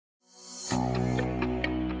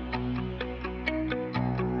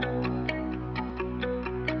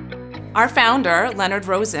Our founder, Leonard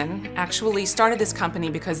Rosen, actually started this company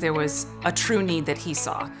because there was a true need that he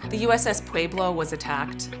saw. The USS Pueblo was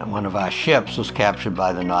attacked. And one of our ships was captured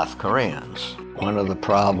by the North Koreans. One of the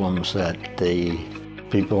problems that the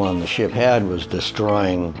people on the ship had was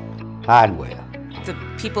destroying hardware. The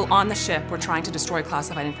people on the ship were trying to destroy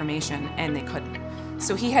classified information, and they couldn't.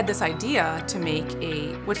 So he had this idea to make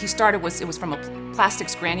what he started was, it was from a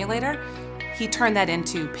plastics granulator. He turned that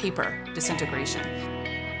into paper disintegration.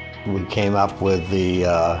 We came up with the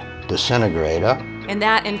disintegrator. And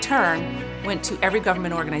that, in turn, went to every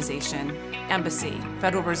government organization, embassy,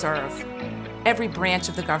 Federal Reserve. Every branch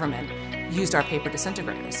of the government used our paper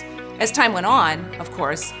disintegrators. As time went on, of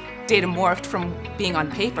course, data morphed from being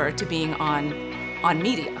on paper to being on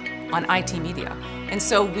media, on IT media. And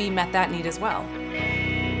so we met that need as well.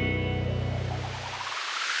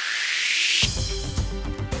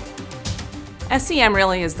 SEM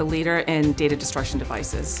really is the leader in data destruction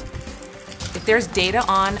devices. If there's data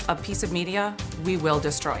on a piece of media, we will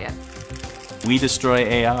destroy it. We destroy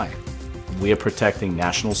AI. We are protecting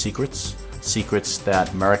national secrets, secrets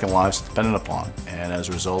that American lives dependent upon, and as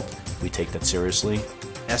a result, we take that seriously.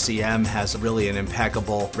 SEM has really an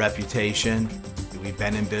impeccable reputation. We've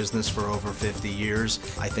been in business for over 50 years.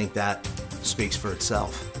 I think that speaks for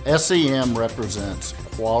itself. SEM represents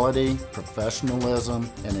quality, professionalism,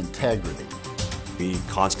 and integrity. We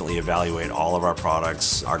constantly evaluate all of our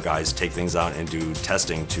products. Our guys take things out and do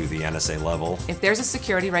testing to the NSA level. If there's a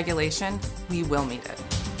security regulation, we will meet it.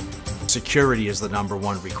 Security is the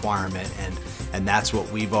 #1 requirement, and that's what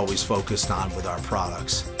we've always focused on with our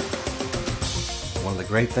products. One of the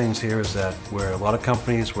great things here is that where a lot of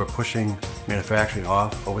companies were pushing manufacturing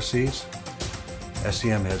off overseas,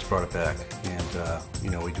 SEM has brought it back.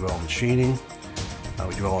 And we do our own machining,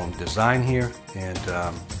 we do our own design here, and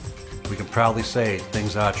we can proudly say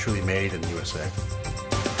things are truly made in the USA.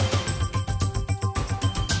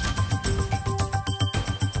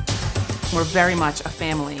 We're very much a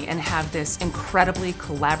family and have this incredibly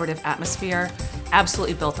collaborative atmosphere,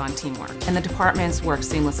 absolutely built on teamwork. And the departments work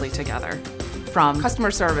seamlessly together, from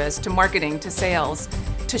customer service to marketing to sales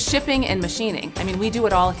to shipping and machining. I mean, we do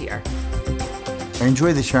it all here. I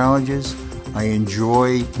enjoy the challenges. I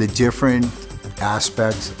enjoy the different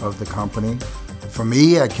aspects of the company. For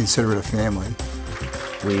me, I consider it a family.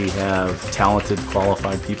 We have talented,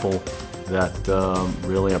 qualified people that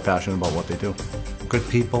really are passionate about what they do. Good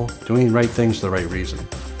people, doing the right things for the right reason.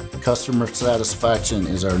 Customer satisfaction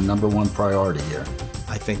is our #1 priority here.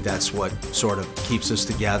 I think that's what sort of keeps us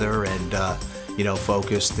together and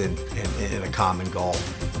focused in a common goal.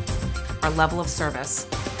 Our level of service,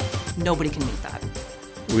 nobody can meet that.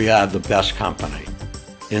 We are the best company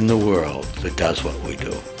in the world that does what we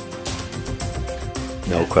do.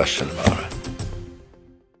 No question about it.